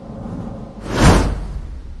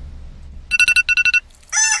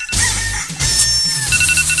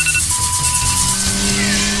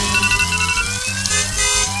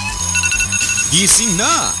Gising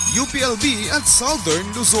na, UPLB at Southern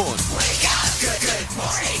Luzon. Wake up! Good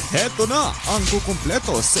morning! Heto na ang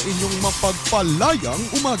kukumpleto sa inyong mapagpalayang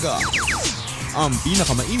umaga. Ang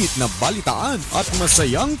pinakamainit na balitaan at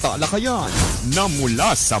masayang talakayan na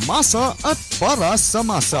mula sa masa at para sa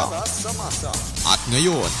masa. At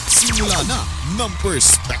ngayon, simula na ng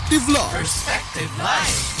Perspective Live. Perspective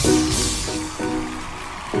Live!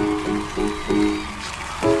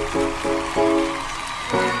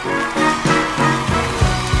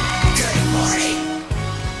 Good morning!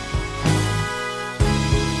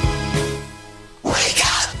 Wake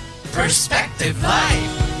up! Perspective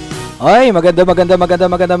Live! Ay, magandang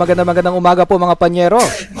umaga po mga panyero.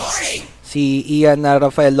 Good morning! Si Ian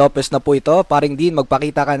Rafael Lopez na po ito. Paring Dean,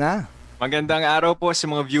 magpakita ka na. Magandang araw po sa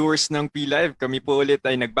mga viewers ng P-Live. Kami po ulit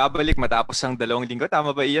ay nagbabalik matapos ang 2 linggo.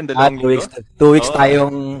 Tama ba Ian? 2 linggo? 2 weeks Oo.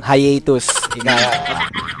 tayong hiatus.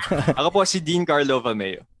 Ako po si Dean Carlo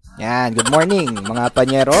Valmeo. Yan, good morning mga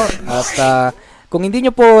panyero. At kung hindi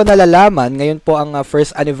nyo po nalalaman, ngayon po ang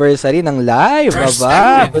first anniversary ng live.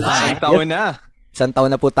 Aba, Isang taon na. isang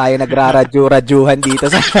taon na po tayo nagraradyo-radyuhan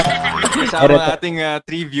dito sa... Kasama ang ating 3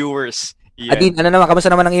 viewers. Ian. Adin, ano naman,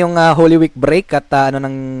 kamusta naman ang iyong Holy Week break at ano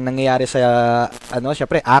nang nangyayari sa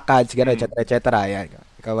syempre ACADS, gano'n, etc. Yan.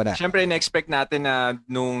 Ikaw na. Siyempre, na-expect natin na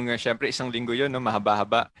nung siyempre isang linggo yun, no,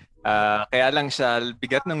 mahaba-haba. Kaya lang sa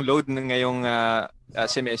bigat ng load ng ngayong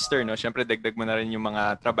semester, no, siyempre dagdag mo na rin yung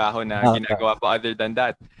mga trabaho na ginagawa po other than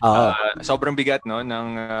that. Sobrang bigat no ng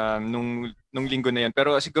nung linggo na yun.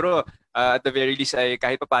 Pero siguro at the very least ay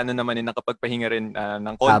kahit papaano naman ay nakapagpahinga rin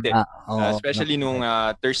ng konti. Especially nung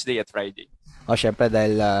Thursday at Friday. Syempre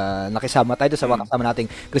dahil nakisama tayo sa mga kasama nating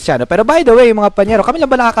Kristiyano. Pero by the way, mga panyero, kami lang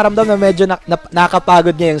ba nakakaramdam na medyo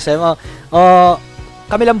nakakapagod niya yung SEM?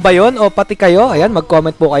 Kami lang ba yun? O pati kayo? Ayan,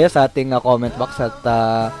 mag-comment po kayo sa ating comment box at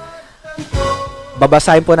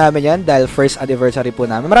babasahin po namin yan dahil first anniversary po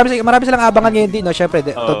namin. Marami silang abangan ngayon din, no? Syempre,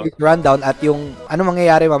 today's rundown at yung ano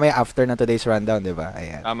mangyayari mamaya after ng today's rundown, di ba?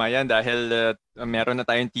 Ayan. Tama yan dahil meron na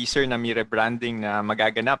tayong teaser na may rebranding na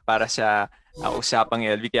magaganap para sa usapang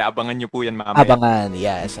LV. Kaya abangan nyo po yan mamaya. Abangan,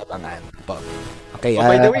 yes, abangan po. Okay,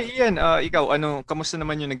 by the way, Ian, ikaw, kamusta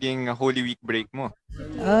naman yung naging Holy Week break mo?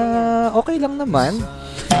 Okay lang naman.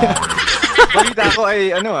 Balita ko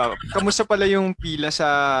ay, kamusta pala yung pila sa...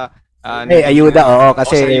 ayuda, oo,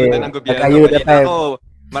 kasi sa ayuda ng gobyerno. ayuda Balita ko,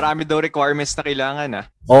 marami daw requirements na kailangan,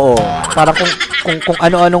 Oo, parang kung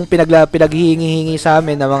ano-anong pinaghihingi sa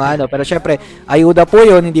amin na mga pero syempre, ayuda po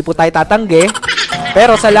yun, hindi po tayo tatanggi.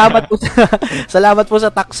 Pero salamat po sa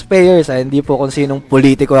taxpayers, hindi po kung sinong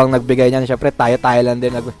politiko ang nagbigay niyan. Syempre tayo lang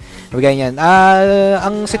din nagbigay niyan.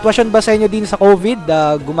 Ang sitwasyon ba sa inyo din sa COVID?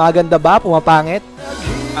 Gumaganda ba? Pumapangit?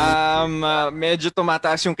 Medyo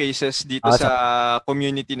tumataas yung cases dito sa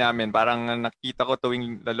community namin. Parang nakita ko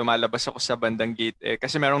tuwing lumalabas ako sa bandang gate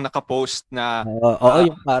kasi merong nakapost na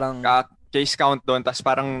yung parang case count doon, tapos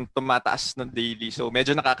parang tumataas no daily. So,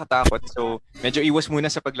 medyo nakakatakot. So, medyo iwas muna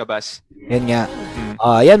sa paglabas. Yan nga.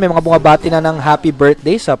 Yan, may mga bumabati na ng happy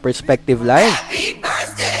birthday sa Perspective Live.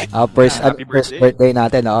 First birthday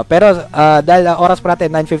natin. Pero dahil oras pa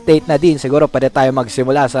natin, 9:58 na din, siguro pwede tayo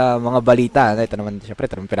magsimula sa mga balita. Ito naman, syempre,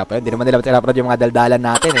 hindi naman nila pinapanood yung mga daldalan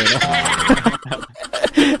natin.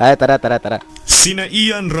 Ay, tara. Sina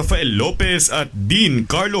Ian Rafael Lopez at Dean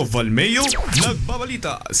Carlo Valmeo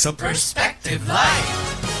nagbabalita sa Perspective Live!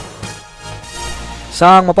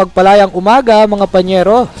 Sang mapagpalayang umaga mga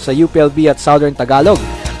panyero sa UPLB at Southern Tagalog.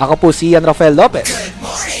 Ako po si Ian Rafael Lopez. Good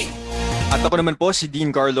morning! At ako naman po si Dean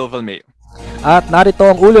Carlo Valmeo. At narito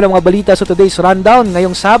ang ulo ng mga balita sa today's rundown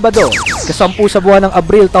ngayong Sabado, kasampu sa buwan ng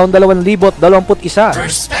Abril taong 2021.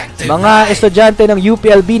 Perspective Mga estudyante ng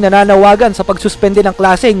UPLB nananawagan sa pagsuspende ng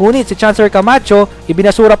klase, ngunit si Chancellor Camacho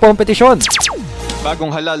ibinasura po ang petisyon.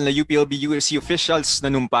 Bagong halal na UPLB USC officials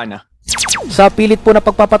nanumpa na. Sa pilit po na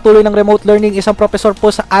pagpapatuloy ng remote learning, isang profesor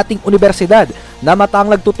po sa ating universidad na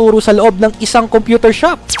mataang nagtuturo sa loob ng isang computer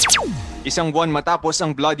shop. Isang buwan matapos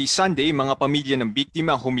ang Bloody Sunday, mga pamilya ng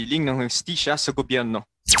biktima humiling ng hustisya sa gobyerno.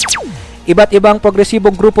 Iba't ibang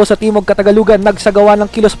progresibong grupo sa Timog Katagalugan nagsagawa ng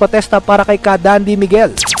kilos protesta para kay Dandy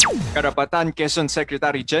Miguel. Karapatan Quezon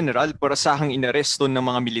Secretary General porasahang inaresto ng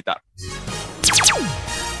mga militar.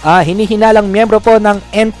 Hinihinalang miyembro po ng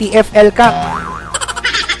NTF-ELCA.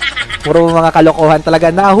 Puro mga kalokohan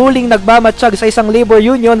talaga. Nahuling nagmamatsyag sa isang labor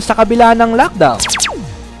union sa kabila ng lockdown.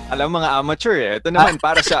 Alam mga amateur, ito naman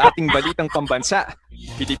para sa ating balitang pambansa.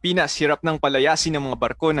 Pilipinas hirap ng palayasin ng mga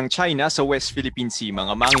barko ng China sa West Philippine Sea.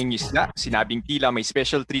 Mga mangingisda, sinabing tila may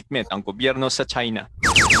special treatment ang gobyerno sa China.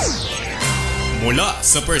 Mula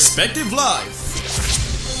sa Perspective Live,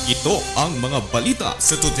 ito ang mga balita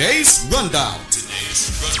sa Today's Rundown.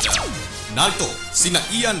 Nalto, sina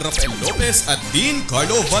Ian Rafael Lopez at Dean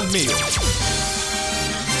Carlo Valmeo.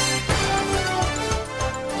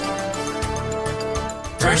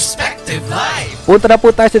 Perspective Live. Punta na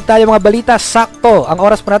po tayo sa detalye mga balita. Sakto, ang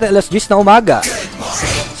oras po natin alas 10 ng umaga.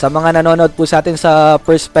 Sa mga nanonood po sa atin sa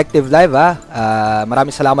Perspective Live,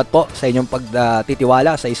 maraming salamat po sa inyong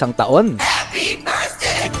pagtitiwala sa isang taon.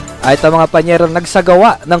 Ay ito mga panyero,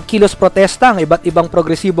 nagsagawa ng kilos protesta ang iba't ibang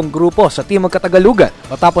progresibong grupo sa Timog Katagalugan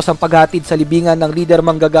matapos ang paghatid sa libingan ng lider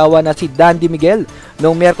manggagawa na si Dandy Miguel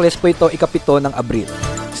noong Miyerkules po ito, ika-7 ng Abril.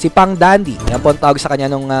 Si Pang Dandy, yan po ang tawag sa kanya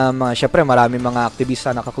nung syempre maraming mga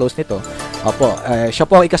aktivista na ka-close nito. Opo, siya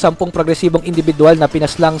po ang ika-10 progresibong individual na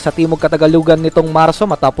pinaslang sa Timog Katagalugan nitong Marso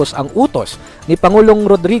matapos ang utos ni Pangulong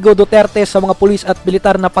Rodrigo Duterte sa mga pulis at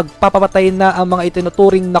militar na pagpapapatay na ang mga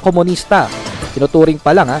itinuturing na komunista. Tinuturing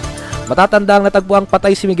pa lang Matatandang natagpuang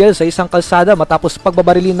patay si Miguel sa isang kalsada matapos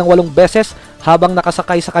pagbabarilin ng 8 beses habang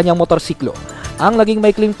nakasakay sa kanyang motorsiklo. Ang naging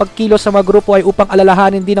maikling pagkilos sa mga grupo ay upang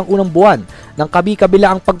alalahanin din ang unang buwan ng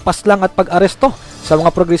kabi-kabila ang pagpaslang at pag-aresto sa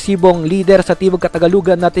mga progresibong lider sa Timog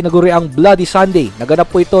Katagalugan na tinaguri ang Bloody Sunday. Naganap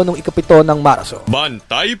po ito noong ika-7 ng Marso.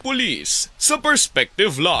 Bantay Pulis sa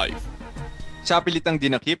Perspective Live. Sa pilitang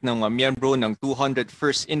dinakip ng mga miyembro ng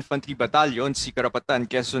 201st Infantry Battalion si Karapatan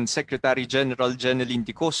Quezon Secretary General Jeneline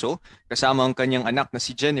Dicoso kasama ang kanyang anak na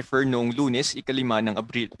si Jennifer noong Lunes, ika-5 ng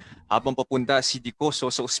Abril. Habang papunta si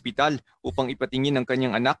Dicoso sa ospital upang ipatingin ang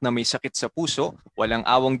kanyang anak na may sakit sa puso, walang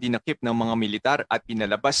awang dinakip ng mga militar at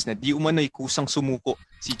pinalabas na di umano'y kusang sumuko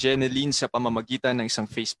si Jeneline sa pamamagitan ng isang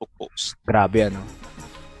Facebook post. Grabe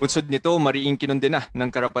Unsod nito, mariing kinundena ng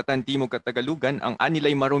Karapatan Timog Katagalugan ang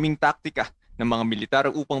anilay maruming taktika ng mga militar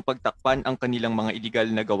upang pagtakpan ang kanilang mga iligal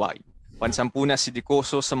na gawain. Pansampu na si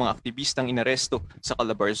Dicoso sa mga aktivistang inaresto sa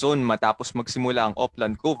Calabarzon matapos magsimula ang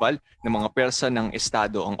Oplan Coval ng mga persa ng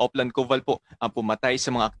Estado. Ang Oplan Coval po ang pumatay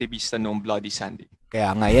sa mga aktivista noong Bloody Sunday.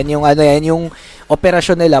 Kaya nga, yan yung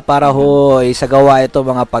operasyon nila para isagawa ito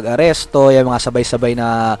mga pag-aresto, yung mga sabay-sabay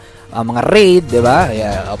na mga raid, di ba?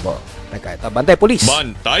 Opo. Bantay Pulis.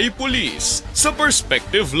 Bantay Pulis sa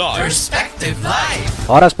Perspective Live. Perspective Live.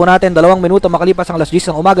 Oras po natin, 2 minuto makalipas ang alas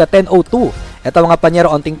 10 ng umaga, 10:02. Ito mga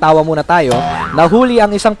panyero, onting tawa muna tayo. Nahuli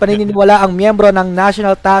ang isang paniniwala ang miyembro ng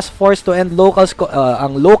National Task Force to End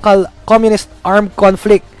ang Local Communist Armed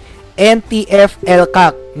Conflict,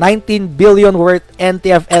 NTF-ELCAC. 19 billion worth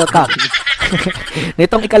NTF-ELCAC.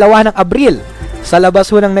 Nitong ika-2 ng Abril, sa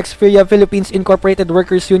labas ng Nexperia Philippines Incorporated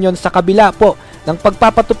Workers Union sa kabila po ng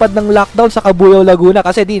pagpapatupad ng lockdown sa Cabuyao, Laguna.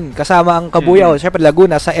 Kasi din, kasama ang Cabuyao, syempre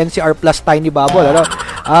Laguna, sa NCR Plus Tiny Bubble.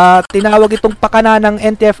 Tinawag itong pakana ng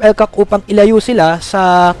NTF-ELCAC upang ilayo sila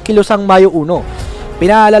sa Kilusang Mayo 1.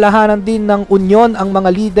 Pinaalalahanan din ng Union ang mga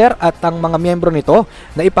leader at ang mga miyembro nito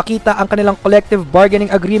na ipakita ang kanilang Collective Bargaining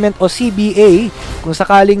Agreement o CBA kung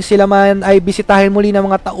sakaling sila man ay bisitahin muli ng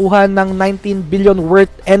mga tauhan ng 19 billion worth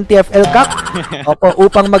NTF-ELCAC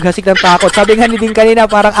upang maghasik ng takot. Sabi nga ni din kanina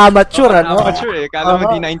parang amateur. Amateur Kala mo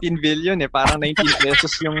di 19 billion parang 19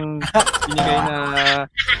 pesos yung binigay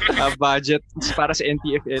na budget para sa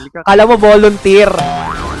NTF-ELCAC. Kala mo volunteer.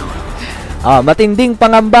 Matinding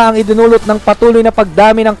pangamba ang idinulot ng patuloy na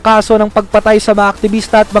pagdami ng kaso ng pagpatay sa mga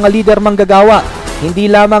aktivista at mga lider manggagawa, hindi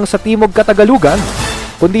lamang sa Timog Katagalugan,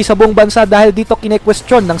 kundi sa buong bansa dahil dito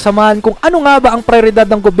kine-question ng samahan kung ano nga ba ang prioridad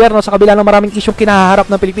ng gobyerno sa kabila ng maraming isyong kinaharap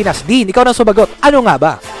ng Pilipinas. Dean, ikaw nang sumagot. Ano nga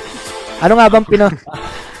ba? Ano nga bang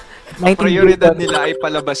Ang prioridad nila ay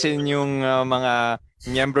palabasin yung mga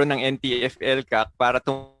miyembro ng NTF-ELCAC para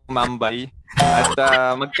tumambay at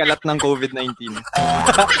magkalat ng COVID-19.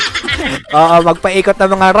 Magpaikot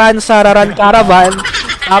ng mga run caravan.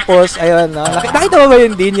 Tapos, ayun, nakita mo ba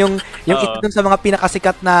yun din? Yung ito dun sa mga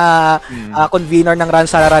pinakasikat na convener ng run.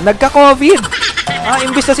 Nagka-COVID!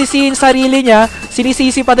 Imbis na sisihin sarili niya,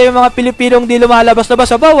 sinisisi pa daw yung mga Pilipinong di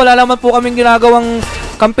lumalabas-labas. Wala naman po kaming ginagawang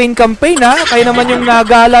campaign Kayo naman yung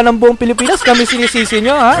nagala ng buong Pilipinas, kami sinisisi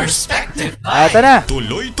nyo, Perspective Ito na.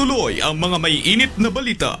 Tuloy-tuloy ang mga may init na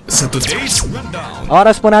balita sa Today's Rundown.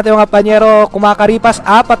 Oras po natin mga panyero, kumakaripas,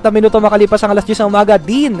 4 na minuto makalipas ang alas 10 ng umaga.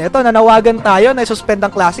 Dean, ito, nanawagan tayo na suspend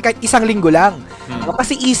ang klase kahit 1 linggo lang.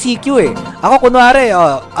 Kasi ECQ Ako kunwari,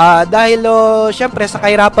 dahil syempre sa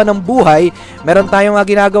kahirapan ng buhay, meron tayong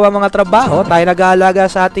ginagawa mga trabaho, tayo nag-aalaga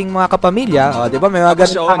sa ating mga kapamilya. Di ba? May mga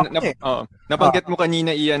ganun. Nabanggit mo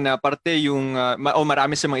kanina, Ian, na parte yung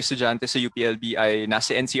marami sa mga estudyante sa UPLB ay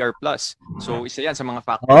nasa NCR Plus. So, isa yan sa mga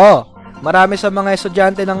factors. Marami sa mga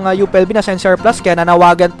estudyante ng UPLB nasa NCR Plus, kaya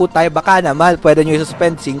nanawagan po tayo, baka naman pwede nyo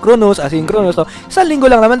i-suspend synchronous, asynchronous. So, 1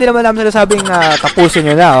 linggo lang naman, di naman namin sinasabing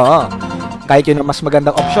tapusin nyo na. Kahit yun ang mas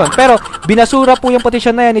magandang opsyon. Pero, binasura po yung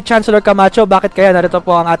petisyon na yan ni Chancellor Camacho. Bakit kaya? Narito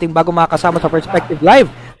po ang ating bagong mga kasama sa Perspective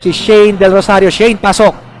Live. si Shane Del Rosario. Shane,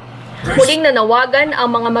 pasok! Muling nanawagan ang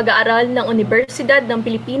mga mag-aaral ng Universidad ng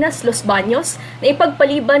Pilipinas, Los Baños na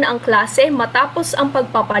ipagpaliban ang klase matapos ang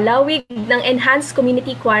pagpapalawig ng Enhanced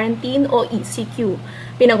Community Quarantine o ECQ.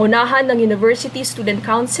 Pinangunahan ng University Student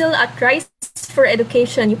Council at Rise for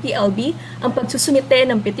Education UPLB ang pagsusumite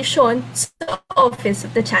ng petisyon sa Office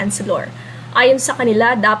of the Chancellor. Ayon sa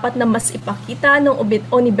kanila, dapat na mas ipakita ng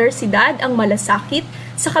universidad ang malasakit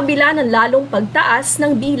sa kabila ng lalong pagtaas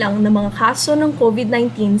ng bilang ng mga kaso ng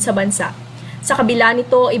COVID-19 sa bansa. Sa kabila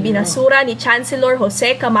nito, ibinasura ni Chancellor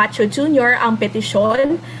Jose Camacho Jr. ang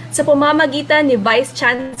petisyon sa pamamagitan ni Vice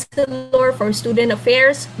Chancellor for Student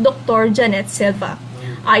Affairs, Dr. Janet Silva.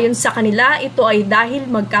 Ayon sa kanila, ito ay dahil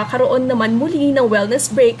magkakaroon naman muli ng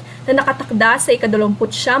wellness break na nakatakda sa ika-29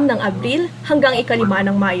 ng Abril hanggang ika-5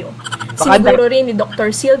 ng Mayo. Siniguro rin ni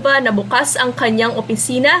Dr. Silva na bukas ang kanyang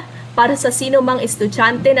opisina para sa sino mang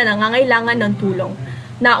estudyante na nangangailangan ng tulong.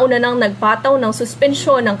 Nauna nang nagpataw ng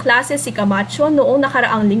suspensyon ng klase si Camacho noong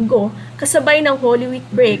nakaraang linggo, kasabay ng Holy Week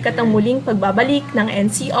break at ang muling pagbabalik ng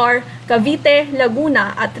NCR, Cavite,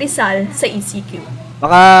 Laguna at Rizal sa ECQ.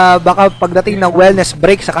 Baka pagdating ng wellness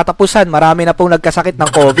break sa katapusan, marami na pong nagkasakit ng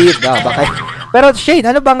COVID. Pero Shane,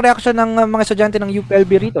 ano bang reaksyon ng mga estudyante ng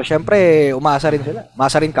UPLB rito? Siyempre, umaasa rin sila.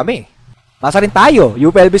 Umaasa rin kami. Umaasa rin tayo.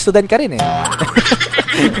 UPLB student ka rin eh.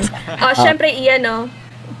 Siyempre, iyan, no?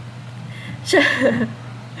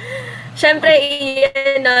 Siyempre,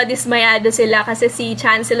 dismayado sila kasi si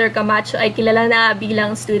Chancellor Camacho ay kilala na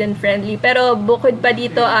bilang student-friendly. Pero bukod pa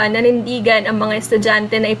dito, nanindigan ang mga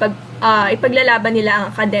estudyante na ipaglalaban nila ang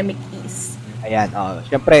academic ease. Ayan,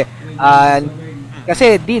 siyempre,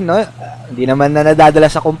 kasi din, no, hindi naman na nadadala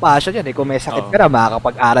sa compassion yan. Kung may sakit ka na,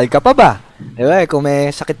 makakapag-aral ka pa ba? Diba? Kung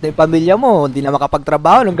may sakit na yung pamilya mo, hindi na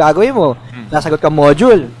makapagtrabaho, anong gagawin mo? Nasagot ka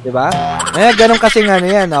module, diba? Ganun kasing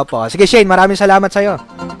yan. Opo. Sige, Shane, maraming salamat sa'yo.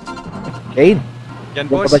 Shane? Yan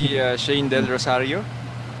po si Shane Del Rosario.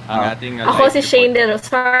 Ang ating Ako si Shane Del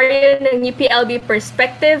Rosario ng UPLB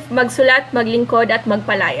Perspective. Magsulat, maglingkod at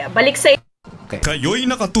magpalaya. Balik sa Kayo'y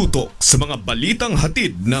nakatutok sa mga balitang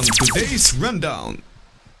hatid ng Today's Rundown.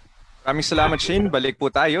 Maraming salamat, Shane. Balik po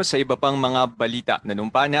tayo sa iba pang mga balita.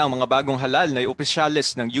 Nanumpa na ang mga bagong halal na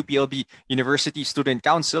opisyales ng UPLB University Student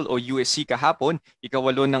Council o USC kahapon,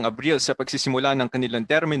 ika-8 ng Abril sa pagsisimula ng kanilang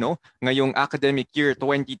termino ngayong academic year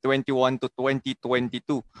 2021 to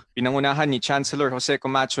 2022. Pinangunahan ni Chancellor Jose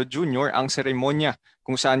Camacho Jr. ang seremonya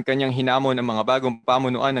kung saan kanyang hinamon ang mga bagong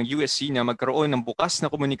pamunuan ng USC na magkaroon ng bukas na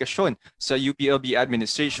komunikasyon sa UPLB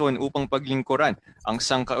administration upang paglingkuran ang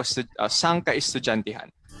sangka-estudyantihan.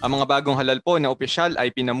 Ang mga bagong halal po na opisyal ay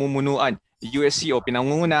pinamumunuan ni USC o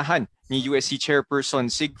pinangungunahan ni USC Chairperson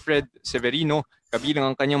Sigfred Severino, kabilang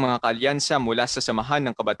ang kanyang mga kaalyansa mula sa Samahan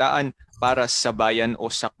ng Kabataan para sa Bayan o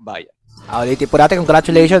Sakbayan. Ulitin po natin,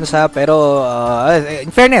 congratulations pero in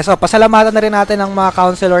fairness, pasalamatan na rin natin ang mga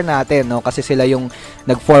counselor natin, no, kasi sila yung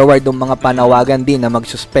nag-forward ng mga panawagan din na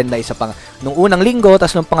mag-suspend na isa pang nung unang linggo,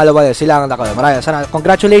 tapos nung pangalawa sila ang maraming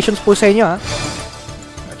congratulations po sa inyo, ha.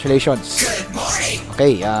 Congratulations.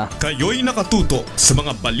 Okay, Kayo'y nakatutok sa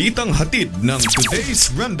mga balitang hatid ng Today's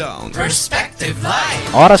Rundown. Perspective Live.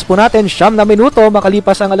 Oras po natin, 9 na minuto,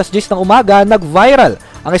 makalipas ang alas 10 ng umaga, nag-viral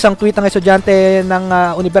ang isang tweet ng estudyante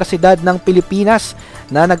ng Universidad ng Pilipinas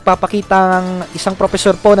na nagpapakita ng isang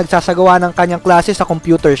profesor po nagsasagawa ng kanyang klase sa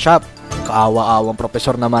computer shop. Kaawa-awang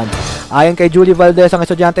profesor naman. Ayon kay Julie Valdez, ang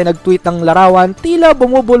estudyante nag-tweet ng larawan, tila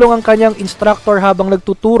bumubulong ang kanyang instructor habang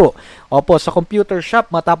nagtuturo sa computer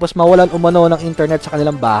shop matapos mawalan umano ng internet sa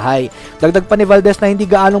kanilang bahay. Dagdag pa ni Valdez na hindi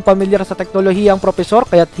gaanong pamilyar sa teknolohiya ang profesor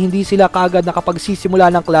kaya't hindi sila kaagad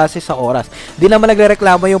nakapagsisimula ng klase sa oras. Di naman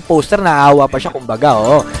nagrereklamo yung poster, naawa pa siya kumbaga.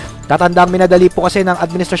 Tatandang minadali po kasi ng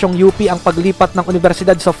administrasyong UP ang paglipat ng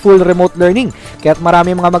universidad sa full remote learning. Kaya't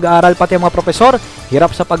marami mga mag-aaral pati mga profesor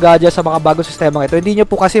hirap sa pag-adjust sa mga bagong sistema ito. Hindi nyo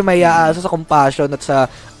po kasi may aasa sa compassion at sa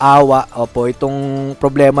awa itong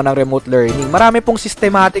problema ng remote learning. Marami pong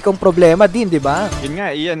sistematikong problema din, di ba? Yun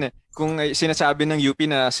nga, iyan eh. Kung sinasabi ng UP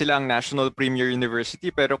na sila ang National Premier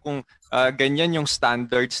University, pero kung ganyan yung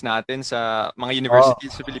standards natin sa mga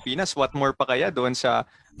universities sa Pilipinas, what more pa kaya doon sa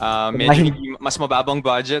medyo mas mababang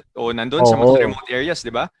budget o nandun sa mas remote areas,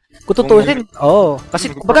 di ba? Kung tutusin,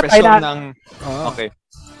 kasi kumbaga tayo na... Okay.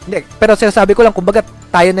 Hindi, pero sinasabi ko lang, kumbaga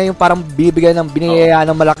tayo na yung parang bibigyan ng biniyayaan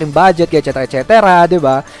ng malaking budget, etc., di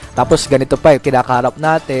ba? Tapos ganito pa yung kinakarap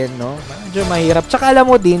natin, no? Medyo mahirap. Tsaka alam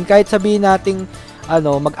mo din, kahit sabihin nating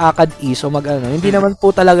mag-akad is o hindi naman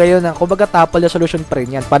po talaga yun. Kumbaga tapal na solution pa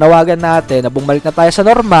rin yan. Panawagan natin na bumalik na tayo sa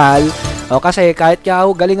normal. Kasi kahit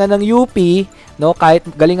galingan ng UP no, kahit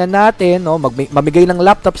galingan natin, no, mamigay ng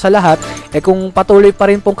laptop sa lahat, kung patuloy pa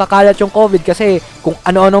rin pong kakalat yung COVID kasi kung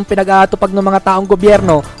ano-anong pinag-aatupag ng mga taong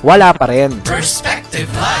gobyerno, wala pa rin. Perspective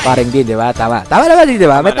Live. Parang din, di ba? Tama naman din, di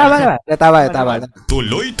ba? Tama.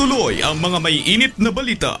 Tuloy-tuloy ang mga maiinit na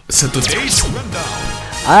balita sa today's rundown.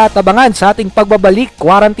 At abangan sa ating pagbabalik,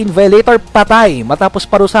 quarantine violator patay matapos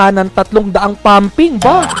parusahan ng 300 pumping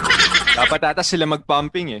ba? Dapat ata sila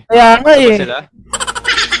mag-pumping eh. Kaya nga Dapat eh. sila.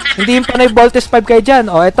 Hindi yung panay voltage 5 kayo dyan.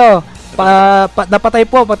 O eto, napatay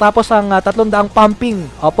po matapos ang 300 pumping.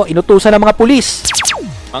 Opo, inutusan ng mga pulis.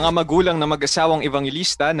 Mga magulang na mag-asawang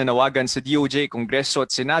evangelista na nawagan sa DOJ, Kongreso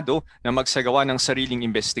at Senado na magsagawa ng sariling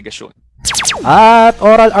investigasyon. At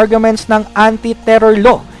oral arguments ng anti-terror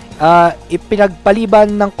law.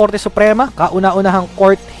 Ipinagpaliban ng Korte Suprema, kauna-unahang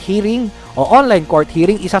court hearing o online court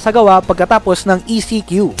hearing isasagawa pagkatapos ng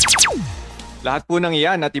ECQ. Lahat po ng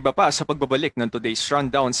iyan at iba pa sa pagbabalik ng today's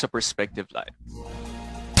rundown sa Perspective Live.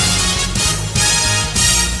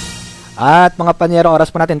 At mga panyero,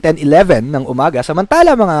 oras po natin 10:11 ng umaga.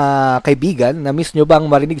 Samantala mga kaibigan, na-miss nyo bang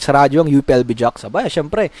marinig sa radyo ang UPLB Jocks? Aba,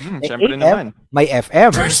 syempre. Syempre AM, naman. may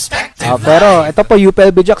FM. Perspective Pero ito po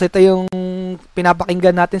UPLB Jocks, ito yung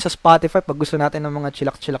pinapakinggan natin sa Spotify pag gusto natin ng mga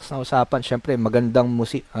chillax-chillax na usapan. Syempre, magandang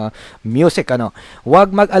music ano.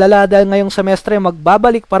 Huwag mag-alala dahil ngayong semestre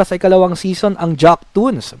magbabalik para sa ikalawang season ang Jock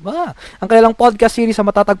Tunes. Ang kanilang podcast series sa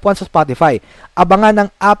matatagpuan sa Spotify. Abangan ng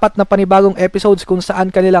 4 na panibagong episodes kung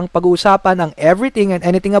saan kanilang pag-uusapan ang everything and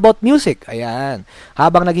anything about music. Ayan.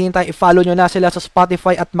 Habang naghihintay, i-follow nyo na sila sa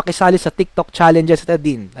Spotify at makisali sa TikTok challenges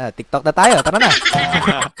din. TikTok na tayo. Tara na.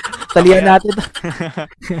 Talihan natin.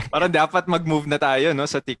 Parang dapat mag-move na tayo no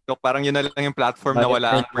sa TikTok. Parang yun na lang yung platform na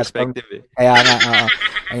wala ang perspective eh. Kaya nga,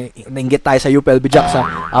 nainggit tayo sa UPLB Jocks.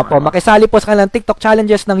 Makisali po sa kanilang TikTok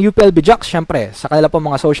challenges ng UPLB Jocks, syempre, sa kanila po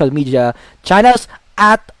mga social media channels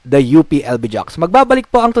at the UPLB Jocks. Magbabalik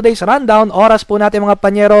po ang today's rundown. Oras po natin mga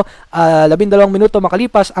panyero, 12 minuto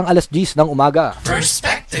makalipas ang 10:00 ng umaga.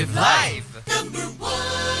 Perspective Live.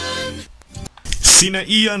 Sina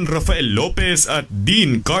Ian Rafael Lopez at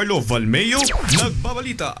Dean Carlo Valmeo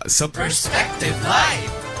nagbabalita sa Perspective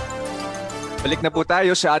Live. Balik na po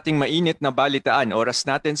tayo sa ating mainit na balitaan. Oras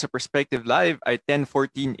natin sa Perspective Live ay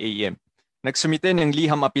 10:14 a.m. Nagsumite ng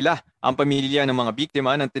liham apila ang pamilya ng mga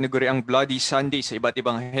biktima ng tinaguriang Bloody Sunday sa iba't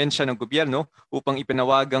ibang ahensya ng gobyerno upang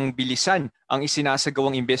ipanawagang bilisan ang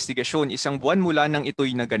isinasagawang investigasyon 1 buwan mula nang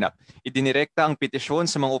ito'y naganap. Idinirekta ang petisyon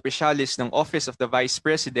sa mga opisyalis ng Office of the Vice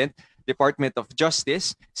President, Department of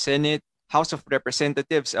Justice, Senate, House of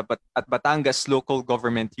Representatives at Batangas Local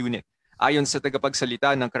Government Unit. Ayon sa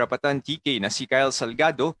tagapagsalita ng Karapatan TK na si Kyle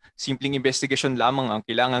Salgado, simpleng investigasyon lamang ang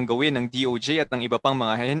kailangang gawin ng DOJ at ng iba pang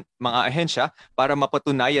mga ahensya para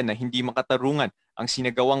mapatunayan na hindi makatarungan ang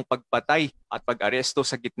sinagawang pagpatay at pag-aresto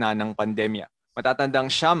sa gitna ng pandemya.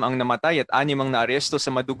 Matatandang 9 ang namatay at 6 ang naaresto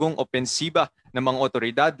sa madugong opensiba ng mga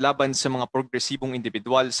otoridad laban sa mga progresibong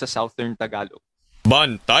individual sa Southern Tagalog.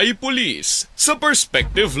 Bantay Pulis sa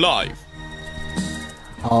Perspective Live.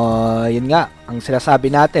 Yun nga, ang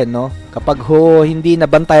sinasabi natin, no? Kapag hindi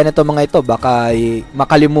nabantayan ito mga ito, baka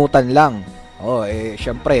makalimutan lang.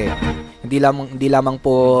 Syempre, hindi lamang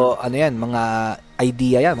po mga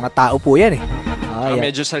idea yan, mga tao po yan eh.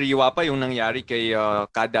 Medyo sariwa pa yung nangyari kay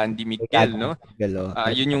Kada Andy Miguel, no?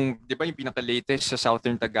 Yun yung, di ba, yung pinaka-latest sa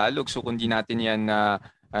Southern Tagalog. So kung di natin yan,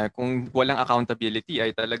 kung walang accountability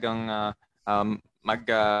ay talagang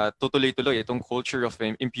tutuloy-tuloy itong culture of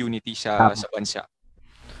impunity sa bansa.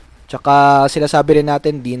 Tsaka sinasabi rin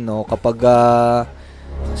natin din, no, kapag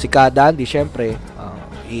si Kada Andy, syempre,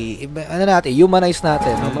 humanize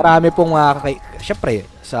natin. No? Marami pong syempre,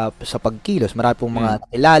 sa pagkilos, marami pong mga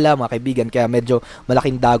kilala, mga kaibigan, kaya medyo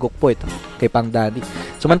malaking dagok po ito kay Pang Dandy.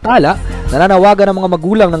 Samantala, nananawagan ng mga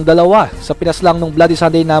magulang ng dalawa sa pinaslang ng Bloody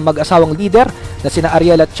Sunday na mag-asawang leader na sina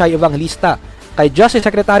Ariel at Chay Evangelista kay Justice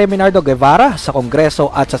Secretary Minardo Guevara sa Kongreso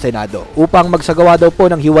at sa Senado upang magsagawa daw po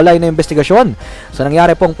ng hiwalay na investigasyon sa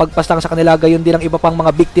nangyari pong pagpastang sa kanila, gayon din ang iba pang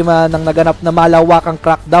mga biktima ng naganap na malawakang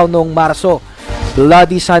crackdown noong Marso.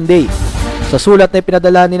 Bloody Sunday. Sa sulat na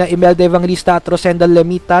ipinadala ni na Imelda Evangelista at Rosenda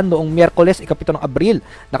Lemitan noong Miyerkules, 7 ng Abril,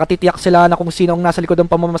 nakatitiyak sila na kung sino ang nasa likod ng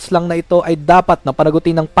pamamaslang na ito ay dapat na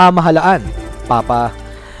panagutin ng pamahalaan.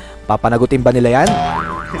 Papanagutin ba nila yan?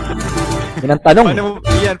 Yan ang tanong.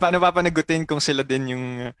 Paano papanagutin kung sila din yung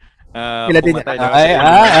pumatay?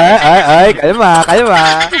 Kalma.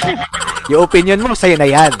 Yung opinion mo, sa'yo na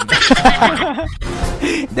yan.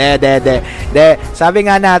 Sabi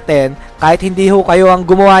nga natin, kahit hindi ho kayo ang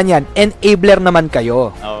gumawa niyan, enabler naman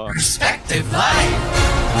kayo. Perspective Live.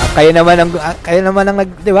 Kayo naman ang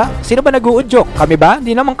di ba? Sino ba nag-uudyok? Kami ba?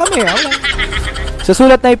 Hindi naman kami. Sa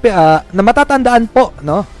sulat na matatandaan po,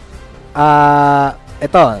 no?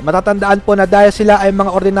 Ito, matatandaan po na dahil sila ay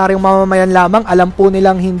mga ordinaryong mamamayan lamang, alam po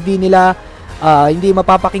nilang hindi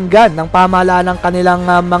mapapakinggan ng pamahalaan ng kanilang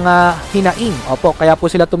mga hinaing. Opo, kaya po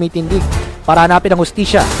sila tumitindig para hanapin ang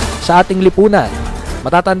hustisya sa ating lipunan.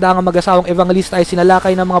 Matatanda ang mag-asawang evangelista ay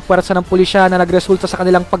sinalakay ng mga puwersa ng pulisya na nagresulta sa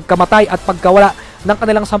kanilang pagkamatay at pagkawala ng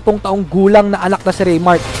kanilang 10 taong gulang na anak na si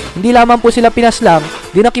Raymart. Hindi lamang po sila pinaslang,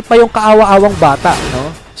 dinakip pa yung kaawa-awang bata, no?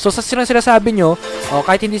 So sa sinasabi nyo,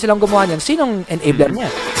 kahit hindi silang gumawa niyan, sinong enabler niya?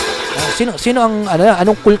 Sino ang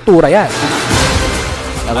anong kultura yan?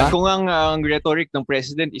 Diba? Kung ang rhetoric ng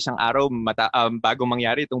president isang araw bago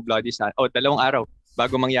mangyari itong Bloody Sunday, dalawang araw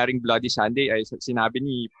bago mangyaring Bloody Sunday ay sinabi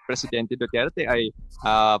ni Presidente Duterte ay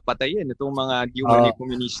patayin itong mga di-umani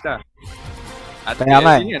komunista. At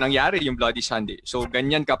yun nangyari yung Bloody Sunday. So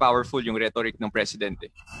ganyan ka-powerful yung rhetoric ng presidente.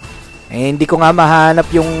 Hindi ko nga mahanap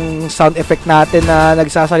yung sound effect natin na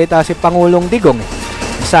nagsasalita si Pangulong Digong.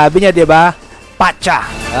 Sabi niya, 'di ba? Pacha.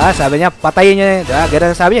 Sabi niya, patayin niya. Diba?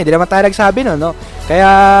 Ganun sabi niya. Hindi naman tayo nagsabi no. Kaya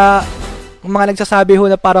mga nagsasabi ho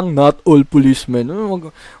na parang not all policemen.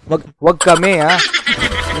 Wag kami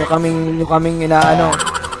Yung kaming inaano.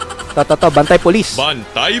 Bantay Police.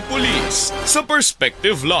 Bantay Police sa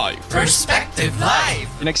Perspective Live. Perspective Live.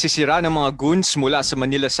 Pinagsisira ng mga goons mula sa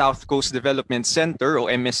Manila South Coast Development Center o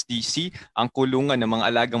MSDC ang kulungan ng mga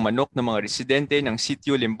alagang manok ng mga residente ng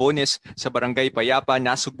Sitio Lembones sa Barangay Payapa,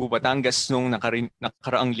 Nasugbu, Batangas noong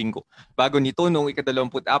nakaraang linggo. Bago nito, noong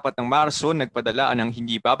ika-24 ng Marso, nagpadalaan ng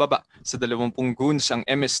hindi bababa sa 20 goons ang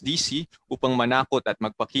MSDC upang manakot at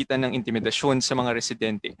magpakita ng intimidasyon sa mga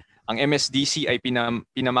residente. Ang MSDC ay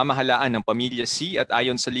pinamamahalaan ng Pamilya C at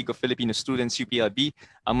ayon sa League of Filipino Students UPLB,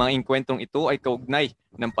 ang mga engkwentong ito ay kaugnay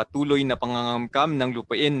ng patuloy na pangangamkam ng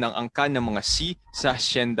lupain ng angkan ng mga C sa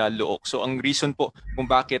Hacienda Looc. So ang reason po kung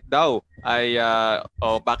bakit daw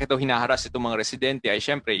hinaharas itong mga residente ay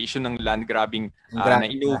syempre issue ng land grabbing na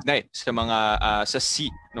inuugnay sa mga sa C,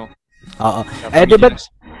 no? Oo. Diba,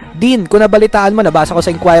 Dean, kung nabalitaan mo, nabasa ko sa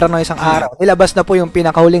Inquirer ng isang araw, nilabas na po yung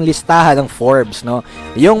pinakahuling listahan ng Forbes, no?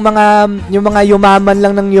 Yung mga yumaman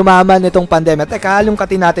lang ng yumaman nitong pandemya. Teka,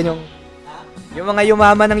 alungkatin natin yung mga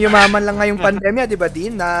yumaman ng yumaman lang ngayong pandemya, di ba,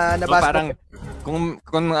 Dean? Na nabasa parang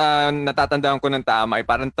kung natatandaan ko ng tama ay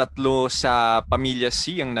parang 3 sa Pamilya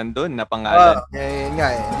C ang nandun na pangalan.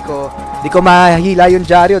 Hindi ko mahila yung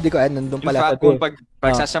dyaryo, nandun pala. In fact, kung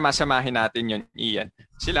pagsasama-samahin natin yun, Ian,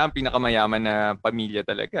 sila ang pinakamayaman na pamilya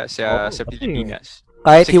talaga sa Pilipinas.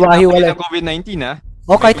 Kahit hiwa-hiwalay. COVID-19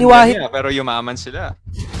 kahit pero yumaman sila.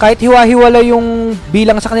 Kahit hiwa-hiwalay yung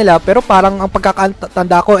bilang sa kanila, pero parang ang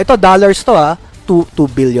pagkakatanda ko, ito dollars to $2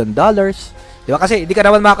 billion. Diba? Kasi hindi ka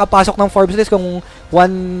naman makakapasok ng Forbes list kung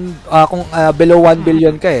below 1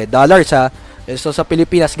 billion ka dollars So sa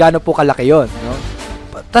Pilipinas, gaano po kalaki yun, no?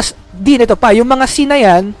 Tas din ito pa, yung mga sina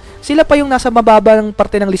yan, sila pa yung nasa mababa ng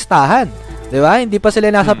parte ng listahan. Diba? Hindi pa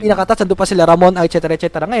sila nasa pinakatas, nandun pa sila Ramon, etc.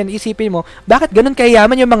 Ngayon, isipin mo, bakit ganun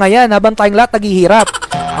kayaman yung mga yan habang tayong lahat naghihirap?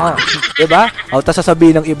 Diba? Tas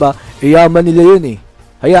sasabihin ng iba, yaman nila yun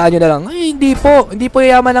Hayaan nyo na lang. Ay, hindi po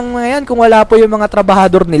yaman ng mga yan kung wala po yung mga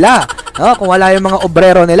trabahador nila. Kung wala yung mga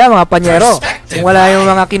obrero nila, mga panyero. Kung wala yung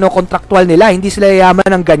mga kinokontraktual nila, hindi sila yaman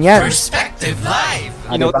ng ganyan. Perspective Live.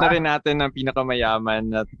 Inote na rin natin ng pinakamayaman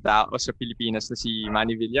na tao sa Pilipinas na si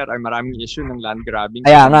Manny Villar ay maraming issue ng land grabbing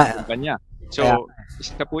sa kanya. So,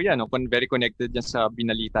 isa po yan, very connected yan sa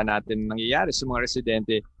binalita natin nangyayari sa mga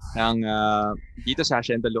residente ng dito sa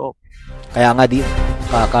Hacienda Looc. Kaya nga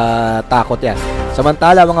kakatakot yan.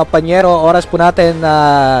 Samantala mga panyero, oras po natin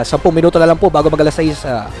 10 minuto na lang po bago mag alas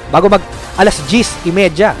 10:30,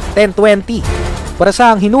 10:20. Para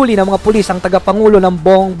sa hinuli ng mga pulis ang tagapangulo ng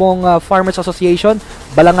Bongbong Farmers Association,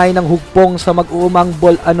 balangay ng hugpong sa mag-uumang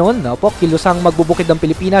Bol-anon, kilusang magbubukid ng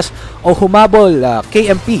Pilipinas o humabol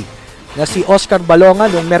KMP na si Oscar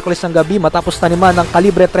Balonga noong Miyerkules ng gabi matapos taniman ng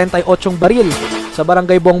kalibre 38 baril sa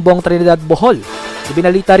Barangay Bongbong, Trinidad, Bohol.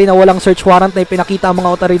 Ibinalita rin na walang search warrant na ipinakita ang mga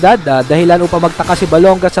otoridad dahilan upang magtaka si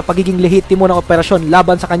Balonga sa pagiging lehitimo ng operasyon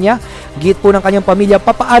laban sa kanya. Giit po ng kanyang pamilya,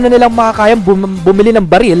 papaano nilang makakayang bumili ng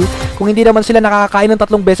baril kung hindi naman sila nakakakain ng 3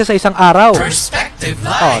 beses sa isang araw. Perspective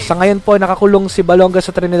Live. Sa ngayon po nakakulong si Balonga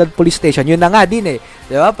sa Trinidad Police Station. Yun na nga din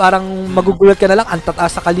di ba? Parang magugulat ka na lang, ang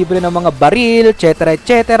tataas sa kalibre ng mga baril, etc.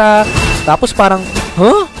 Tapos parang,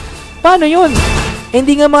 paano yun?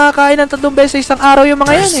 Hindi nga makakain ng 3 beses sa isang araw yung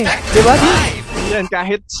mga yan di ba? Yan,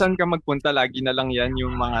 kahit saan ka magpunta, lagi na lang yan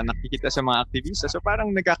yung mga nakikita sa mga aktivista. So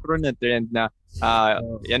parang nagkakaroon ng trend na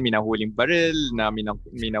yan, minahuling baril, na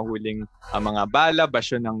minahuling mga bala,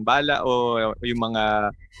 basyon ng bala o yung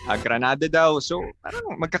mga granada daw. So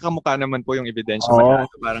parang magkakamukha naman po yung ebidensya.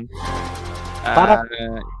 Parang Parang,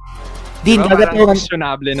 Din, gagatungan.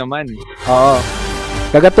 Questionable naman. Oo.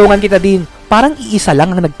 Gagatungan kita din. Parang iisa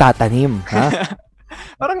lang ang nagtatanim. Ha?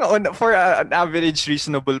 Parang for an average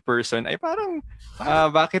reasonable person, ay parang,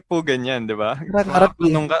 bakit po ganyan, di ba?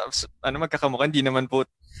 Magkakamukha, hindi naman po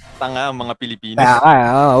tanga ang mga Pilipino.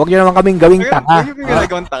 Huwag nyo naman kaming gawing tanga. Huwag yung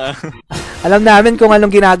ginagawang tanga. Alam namin kung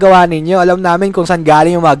anong ginagawa ninyo. Alam namin kung saan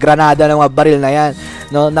galing yung mga granada ng mga baril na yan.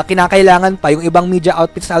 No, na kinakailangan pa yung ibang media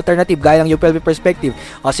outfits na alternative gaya ng UPLB Perspective.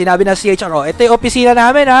 O sinabi ng CHRO, ito yung opisina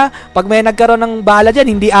namin ha. Pag may nagkaroon ng bala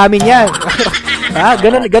dyan, hindi amin yan.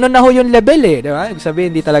 Ganun na ho yung level eh. Diba? Ibig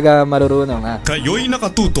sabihin, hindi talaga marurunong. Ha? Kayo'y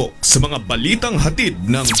nakatutok sa mga balitang hatid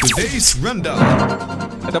ng Today's Rundown.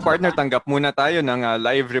 Ito partner, tanggap muna tayo ng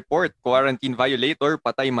live report. Quarantine violator,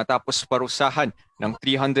 patay matapos parusahan ng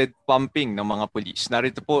 300 pumping ng mga pulis.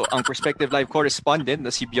 Narito po ang Perspective Live correspondent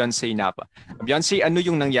na si Beyonce Nava. Beyonce, ano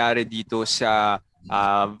yung nangyari dito sa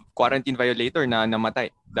quarantine violator na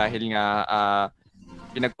namatay dahil nga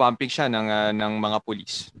pinagpumping siya ng mga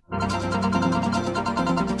pulis?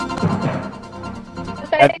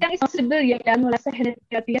 Patay ng isang civilian mula sa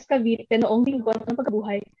Generalias Cavite noong linggo ng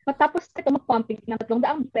pagkabuhay matapos ito mag-pumping ng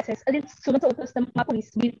 300 beses alinsunod sa utos ng mga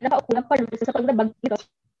pulis bilang kaukulang parusa sa paglabag nito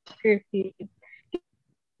sa curfew.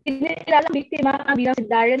 Inilalang biktima bilang si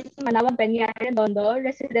Darren Manawang Peña Redondo,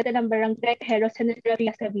 residente ng Barangay Quejeros,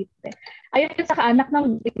 Generalias Cavite. Ayon sa kaanak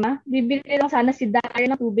ng biktima, bibili lang sana si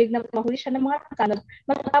Darren ng tubig na mahuli siya ng mga kasanod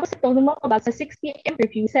matapos itong lumabag sa 6 p.m.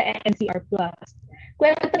 curfew sa NCR Plus.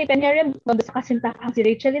 Kwento ni Peña Redondo sa kasintahang si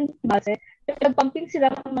Rachelyn Base, nagpumping sila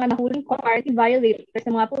ng mga nahuling quarantine violators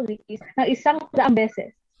ng mga pulis ng 100 beses.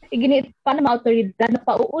 Iginiit pa ng mga autoridad na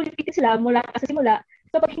pauulitin sila mula sa simula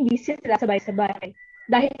kapag hindi sila sabay-sabay.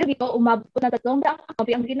 Dahil dito, umabot na 300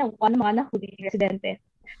 copy ang ginawa ng mga nahuling residente.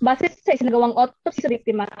 Base sa isinagawang autopsy sa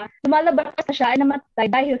biktima, lumalabas na siya ay namatay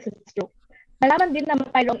dahil sa stroke. Nalaman din na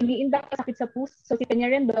mayroong iniindang sakit sa puso si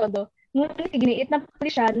Peña Redondo, ngunit iginiit ng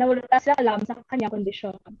pulisya na wala sila alam sa kanyang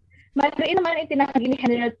kondisyon. Mayroon naman itinahagi ni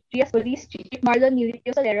General Trias Police Chief Marlon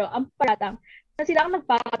Nilio Solero ang paratang na sila ang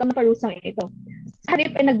nagpapatang ng parusang ito. Sa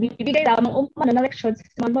halip ay nagbibigay lamang umano ng leksyon sa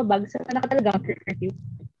mga mabag sa nakatalagang curfew.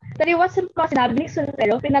 Taliwasan pa sinabi ni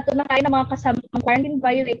Solero, pinatunakay ng mga kasamang quarantine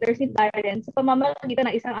violators ni Darren sa pamamagitan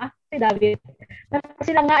ng isang affidavit na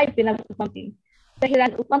sila nga ay pinagpumping.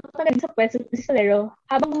 Dahilan upang tagalin sa pwesto si Solero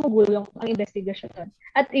habang gumugulong ang investigasyon.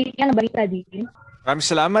 At iyan ang balita din. Maraming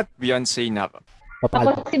salamat, Beyonce Nava.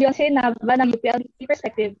 Ako si Beyonce Nava ng UPLB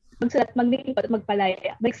Perspective. Magsulat, maglingkod at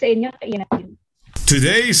magpalaya. Balik sa inyo, iyan natin.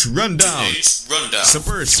 Today's Rundown sa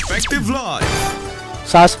Perspective Live.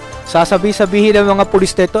 Sasabi-sabihin ng mga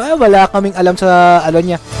pulis nito, wala kaming alam sa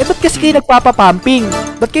niya. Ba't kasi kayo nagpapapumping?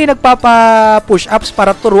 Ba't kayo nagpapa-push-ups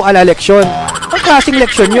para turuan ang leksyon? Ang klaseng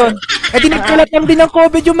leksyon yun. Nagkalat lang din ng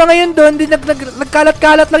COVID yung mga yun doon.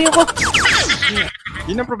 Nagkalat-kalat lang yung COVID.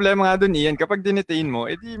 Yun ang problema nga doon, Ian. Kapag dinetain mo,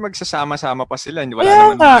 edi magsasama-sama pa sila.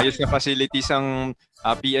 Wala naman ayos na facilities ang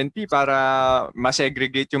PNP para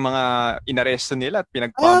masegregate yung mga inaresto nila at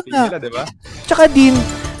pinagpumping nila, di ba? Tsaka din,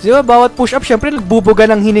 di ba, bawat push-up, syempre nagbubuga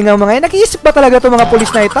ng hininga mga yan. Nag-iisip ba talaga itong mga pulis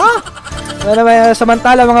na ito?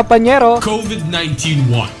 Samantala, mga panyero. COVID-19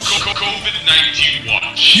 Watch. COVID-19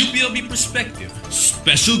 Watch. UPLB Perspective.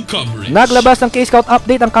 Special coverage. Naglabas ng K-Scout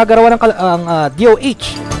update ang kagawaran ng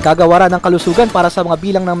DOH. Kagawaran ng kalusugan para sa mga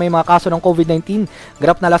bilang ng may mga kaso ng COVID-19.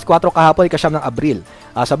 Graph na alas 4 kahapon, ikasyam ng Abril.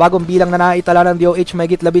 Sa bagong bilang na naitala ng DOH,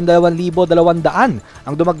 mahigit 12,200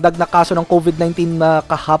 ang dumagdag na kaso ng COVID-19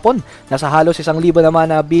 kahapon. Nasa halos 1,000 naman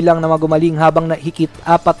na bilang na magumaling habang higit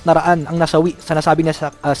 400 ang nasawi sa nasabi na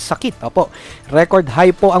sakit. Opo. Record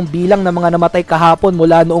high po ang bilang ng mga namatay kahapon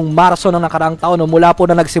mula noong Marso ng nakaraang taon o mula po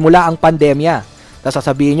na nagsimula ang pandemya. Tapos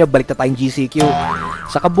sasabihin nyo, balik na tayong GCQ.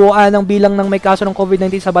 Sa kabuuan ng bilang ng may kaso ng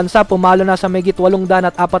COVID-19 sa bansa, pumalo na sa mahigit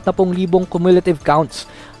 840,000 cumulative counts.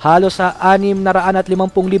 Halos sa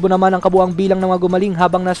 650,000 naman ang kabuuang bilang ng mga gumaling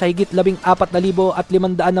habang nasa higit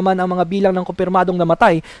 14,500 naman ang mga bilang ng kumpirmadong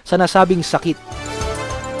namatay sa nasabing sakit.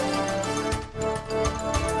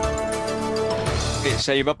 Okay,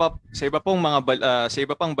 sa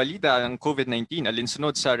iba pang balita ng COVID-19,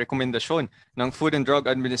 alinsunod sa rekomendasyon ng Food and Drug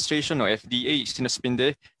Administration o FDA,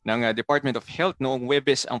 sinuspinde ng Department of Health noong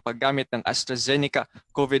Huwebes ang paggamit ng AstraZeneca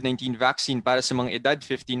COVID-19 vaccine para sa mga edad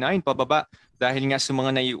 59 pababa dahil nga sa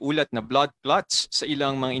mga naiulat na blood clots sa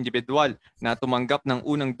ilang mga individual na tumanggap ng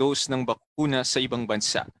unang dose ng bakuna sa ibang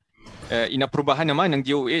bansa. Inaprubahan naman ng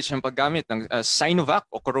DOH ang paggamit ng Sinovac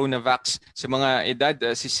o Coronavax sa mga edad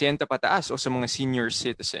 60 pataas o sa mga senior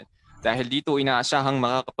citizen. Dahil dito inaasahang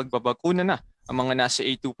makakapagbabakuna na ang mga nasa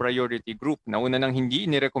A2 priority group. Nauna nang hindi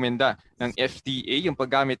inirekomenda ng FDA yung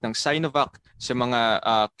paggamit ng Sinovac sa mga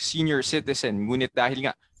senior citizen. Ngunit dahil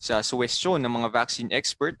nga sa suwestyon ng mga vaccine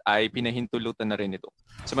expert ay pinahintulutan na rin ito.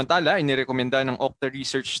 Samantala, inirekomenda ng Octa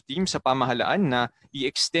Research Team sa pamahalaan na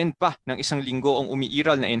i-extend pa ng 1 linggo ang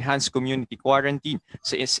umiiral na enhanced community quarantine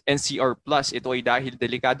sa NCR+. Ito ay dahil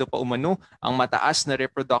delikado pa umano ang mataas na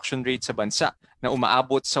reproduction rate sa bansa na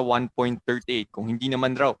umaabot sa 1.38. Kung hindi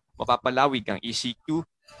naman raw mapapalawig ang ECQ,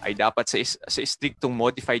 ay dapat sa striktong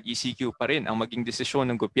modified ECQ pa rin ang maging desisyon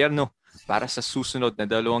ng gobyerno para sa susunod na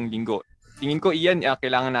 2 linggo. Tingin ko iyan,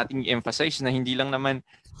 kailangan nating i-emphasize na hindi lang naman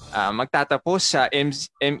magtatapos sa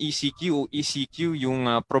MECQ o ECQ yung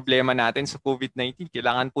problema natin sa COVID-19.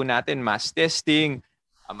 Kailangan po natin mass testing,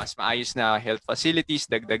 mas maayos na health facilities,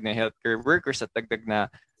 dagdag na healthcare workers at dagdag na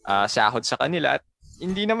sahod sa kanila. At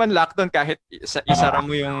hindi naman lockdown kahit isara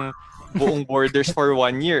mo yung buong borders for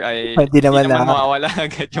 1 year ay hindi naman mawawala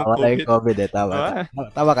agad yung COVID.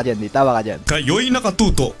 Tawa ka dyan. Kayo'y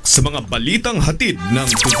nakatutok sa mga balitang hatid ng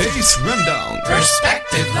Today's Rundown.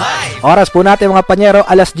 Perspective Live. Oras po natin mga panyero,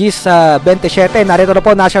 alas 10:27. Narito na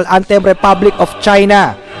po National Anthem, Republic of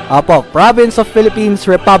China. Opo, Province of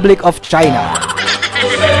Philippines, Republic of China.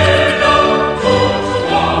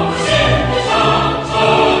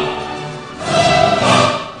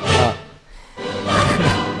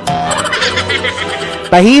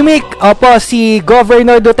 Tahimik, si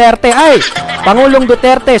Governor Duterte ay Pangulong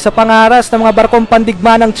Duterte sa pangaras ng mga barkong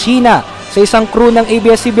pandigma ng China sa isang crew ng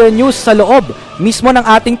ABS-CBN News sa loob mismo ng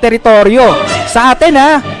ating teritoryo. Sa atin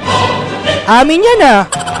amin yan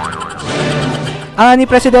ni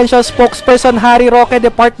Presidential Spokesperson Harry Roque,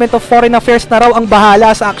 Department of Foreign Affairs na raw ang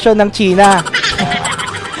bahala sa aksyon ng China.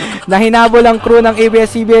 Nahinabol ang crew ng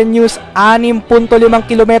ABS-CBN News 6.5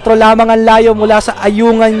 kilometro lamang ang layo mula sa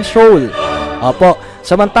Ayungan Shoal.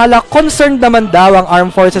 Samantala, concerned naman daw ang Armed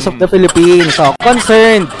Forces of the Philippines.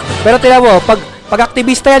 Concerned. Pero tila mo, pag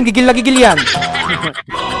aktivista yan, gigil na gigil yan.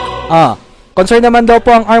 Concerned naman daw po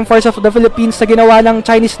ang Armed Forces of the Philippines sa ginawa ng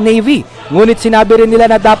Chinese Navy. Ngunit sinabi rin nila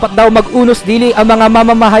na dapat daw mag-unos dili ang mga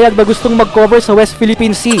mamamahayag na gustong mag-cover sa West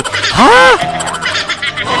Philippine Sea.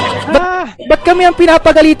 Ba't kami ang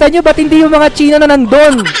pinapagalitan nyo? Ba't hindi yung mga China na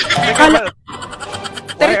nandun?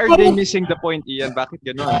 Why are they missing the point, Ian? Bakit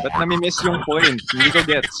gano'n? Ba't nami-miss yung point? Hindi ko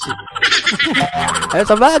gets.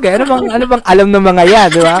 Sa bagay, ano bang alam ng mga yan,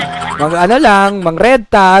 di ba? Mang red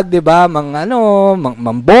tag, di ba?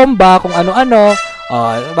 Mang bomba, kung ano-ano.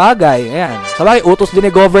 Bagay, ayan. Sa bagay, utos din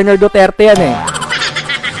ni Governor Duterte yan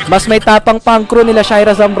Mas may tapang pang crew nila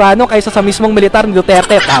Shaira Zambrano kaysa sa mismong militar ni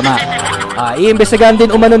Duterte. Tama. Iimbestigahan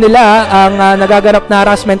din umano nila ang nagaganap na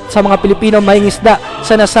harassment sa mga Pilipino mangingisda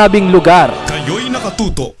sa nasabing lugar. Kayo'y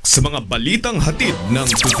nakatutok sa mga balitang hatid ng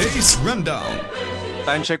Today's Rundown.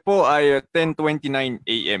 Time check po ay 10:29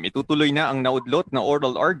 AM. Itutuloy na ang naudlot na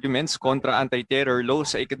oral arguments kontra anti-terror law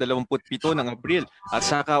sa ika-27 ng Abril at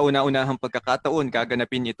sa kauna-unahang pagkakataon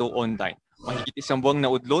gaganapin ito online. Mahigit 1 buwang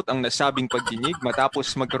naudlot ang nasabing pagdinig matapos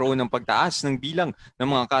magkaroon ng pagtaas ng bilang ng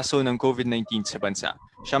mga kaso ng COVID-19 sa bansa.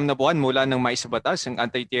 9 na buwan mula nang maisabatas ang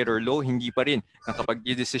anti-terror law, hindi pa rin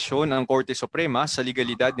nakapagdesisyon ang Korte Suprema sa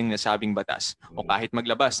legalidad ng nasabing batas o kahit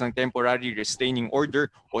maglabas ng Temporary Restraining Order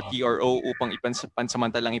o TRO upang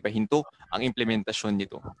pansamantalang ipahinto ang implementasyon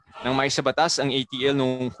nito. Nang maisabatas ang ATL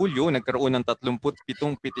noong Hulyo, nagkaroon ng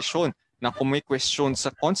 37 petisyon na kumikwestiyon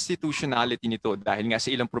sa constitutionality nito dahil nga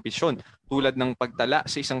sa ilang propisyon tulad ng pagtala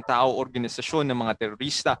sa isang tao o organisasyon ng mga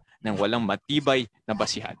terorista ng walang matibay na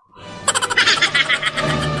basihan.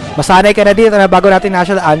 Masanay ka na dito na bago natin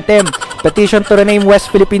national anthem. Petition to rename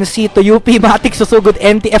West Philippine Sea to UP Matik Susugod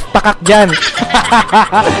NTF Pakak dyan.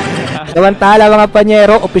 Samantala mga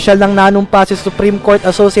panyero, opisyal ng nanumpa si Supreme Court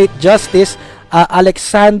Associate Justice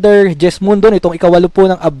Alexander Jesmundo nitong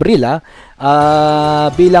ika-8 ng Abril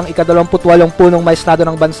bilang ika-28 punong maestrado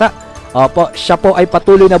ng bansa. Siya po ay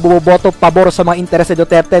patuloy na bumoboto pabor sa mga interes ni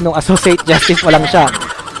Duterte nung Associate Justice pa lang siya.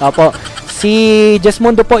 Si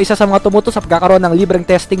Jesmundo po isa sa mga tumuto sa pagkakaroon ng libreng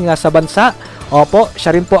testing sa bansa.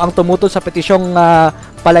 Siya rin po ang tumuto sa petisyong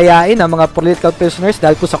palayain ng mga political prisoners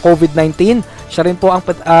dahil po sa COVID-19. Siya rin po ang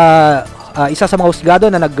isa sa mga husgado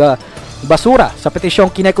na nagbasura sa petisyong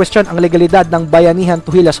kine-question ang legalidad ng Bayanihan to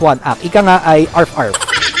Heal as One Act. Ika nga ay ARF-ARF.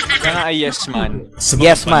 Ika nga ay yes man. Sa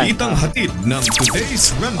mga balitang hatid ng Today's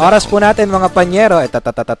Rundown. Oras po natin mga panyero.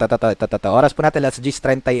 Oras po natin alas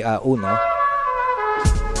 10:31.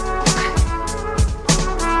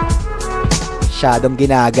 Masyadong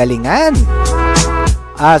ginagalingan.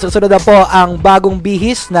 Susunod na po ang bagong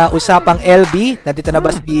bihis na usapang LB. Nandito na ba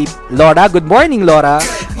si Laura? Good morning, Laura.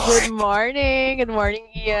 Good morning. Good morning,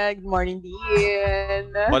 Ian. Good morning, Dean.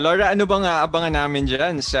 O Laura, ano bang abangan namin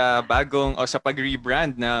dyan sa bagong o sa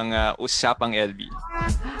pag-rebrand ng Usapang LB?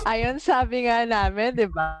 Ayun, sabi nga namin, di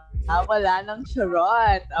ba? Wala nang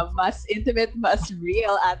charot. Mas intimate, mas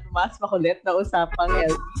real, at mas makulit na Usapang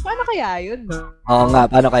LB. Paano kaya yun, no? Oo nga,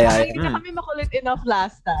 paano kaya Hindi na kami makulit enough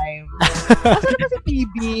last time. Asan na ba si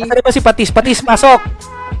PB? Asan na ba si Patis? Patis, pasok!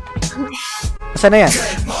 Asan na yan?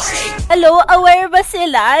 Hello, aware ba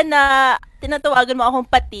sila na tinatawagan mo akong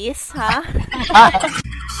patis, ha?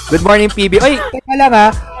 Good morning, PB. Oy, teka lang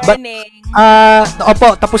ha. Morning.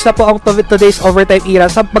 Opo, tapos na po ang today's overtime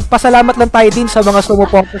era. Magpasalamat lang tayo din sa mga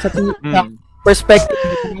sumuporta sa Perspective.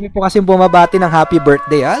 Kami po kasi bumabati ng happy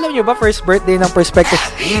birthday. Alam niyo ba, first birthday ng Perspective?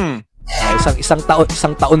 Isang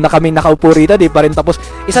taon na kami nakaupo rito, di pa rin tapos.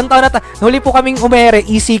 Isang taon na huli po kaming umere,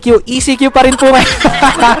 ECQ pa rin po ngayon.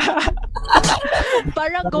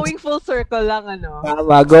 Parang going full circle lang, ano?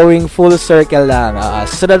 Tama, going full circle lang.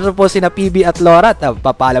 Susunod na po sina PB at Laura.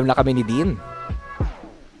 Papaalam na kami ni Dean.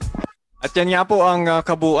 At yan nga po ang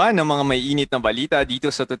kabuuan ng mga may init na balita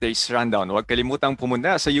dito sa today's rundown. Huwag kalimutang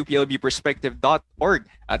pumunta sa uplbperspective.org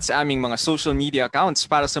at sa aming mga social media accounts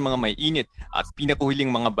para sa mga may init at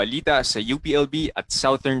pinakuhuling mga balita sa UPLB at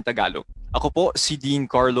Southern Tagalog. Ako po si Dean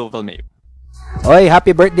Carlo Valmeo. Oy,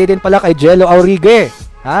 happy birthday din pala kay Jello Aurigue.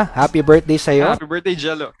 Ha? Happy birthday sa iyo. Happy birthday,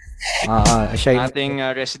 Jello. Siya yung ating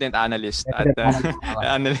resident analyst at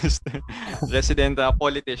analyst, resident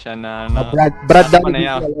politician na Brad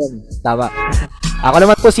Tama. Ako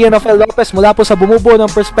naman po si Rafael Lopez mula po sa bumubuo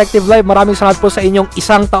ng Perspective Live. Maraming salamat po sa inyong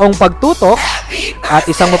isang taong pagtutok at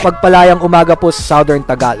isang mapagpalayang umaga po sa Southern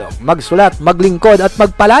Tagalog. Magsulat, maglingkod at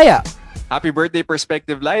magpalaya. Happy birthday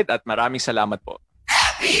Perspective Live at maraming salamat po.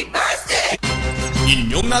 Happy birthday!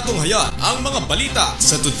 Inyong natunghayan ang mga balita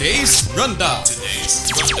sa Today's Rundown.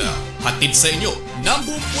 Hatid sa inyo ng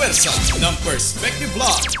buong puwersa ng Perspective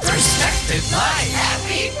Live. Perspective Live!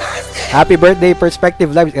 Happy birthday! Happy birthday Perspective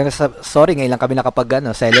Live. Sorry, ngayon lang kami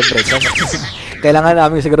nakapag-celebrate. Kailangan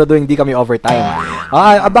namin siguraduhin hindi kami overtime.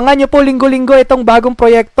 Abangan nyo po linggo-linggo itong bagong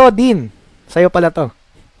proyekto, Dean. Sa'yo pala to.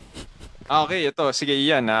 Okay, ito. Sige,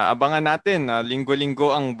 Ian. Abangan natin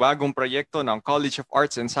linggo-linggo ang bagong proyekto ng College of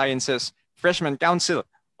Arts and Sciences Freshman Council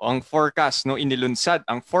o ang forecast. Inilunsad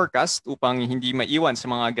ang forecast upang hindi maiwan sa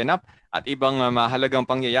mga ganap at ibang mahalagang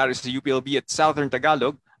pangyayari sa UPLB at Southern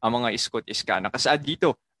Tagalog ang mga iskot-iska. Nakasaad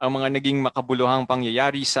dito ang mga naging makabuluhang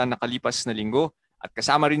pangyayari sa nakalipas na linggo at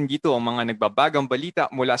kasama rin dito ang mga nagbabagang balita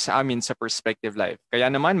mula sa amin sa Perspective Live. Kaya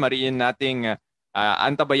naman mariin nating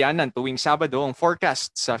antabayanan tuwing Sabado ang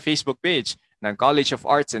forecast sa Facebook page ng College of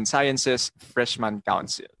Arts and Sciences Freshman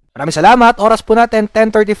Council. Maraming salamat. Oras po natin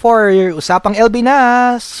 10:34. Usapang LB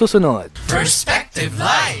na susunod. Perspective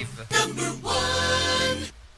Live!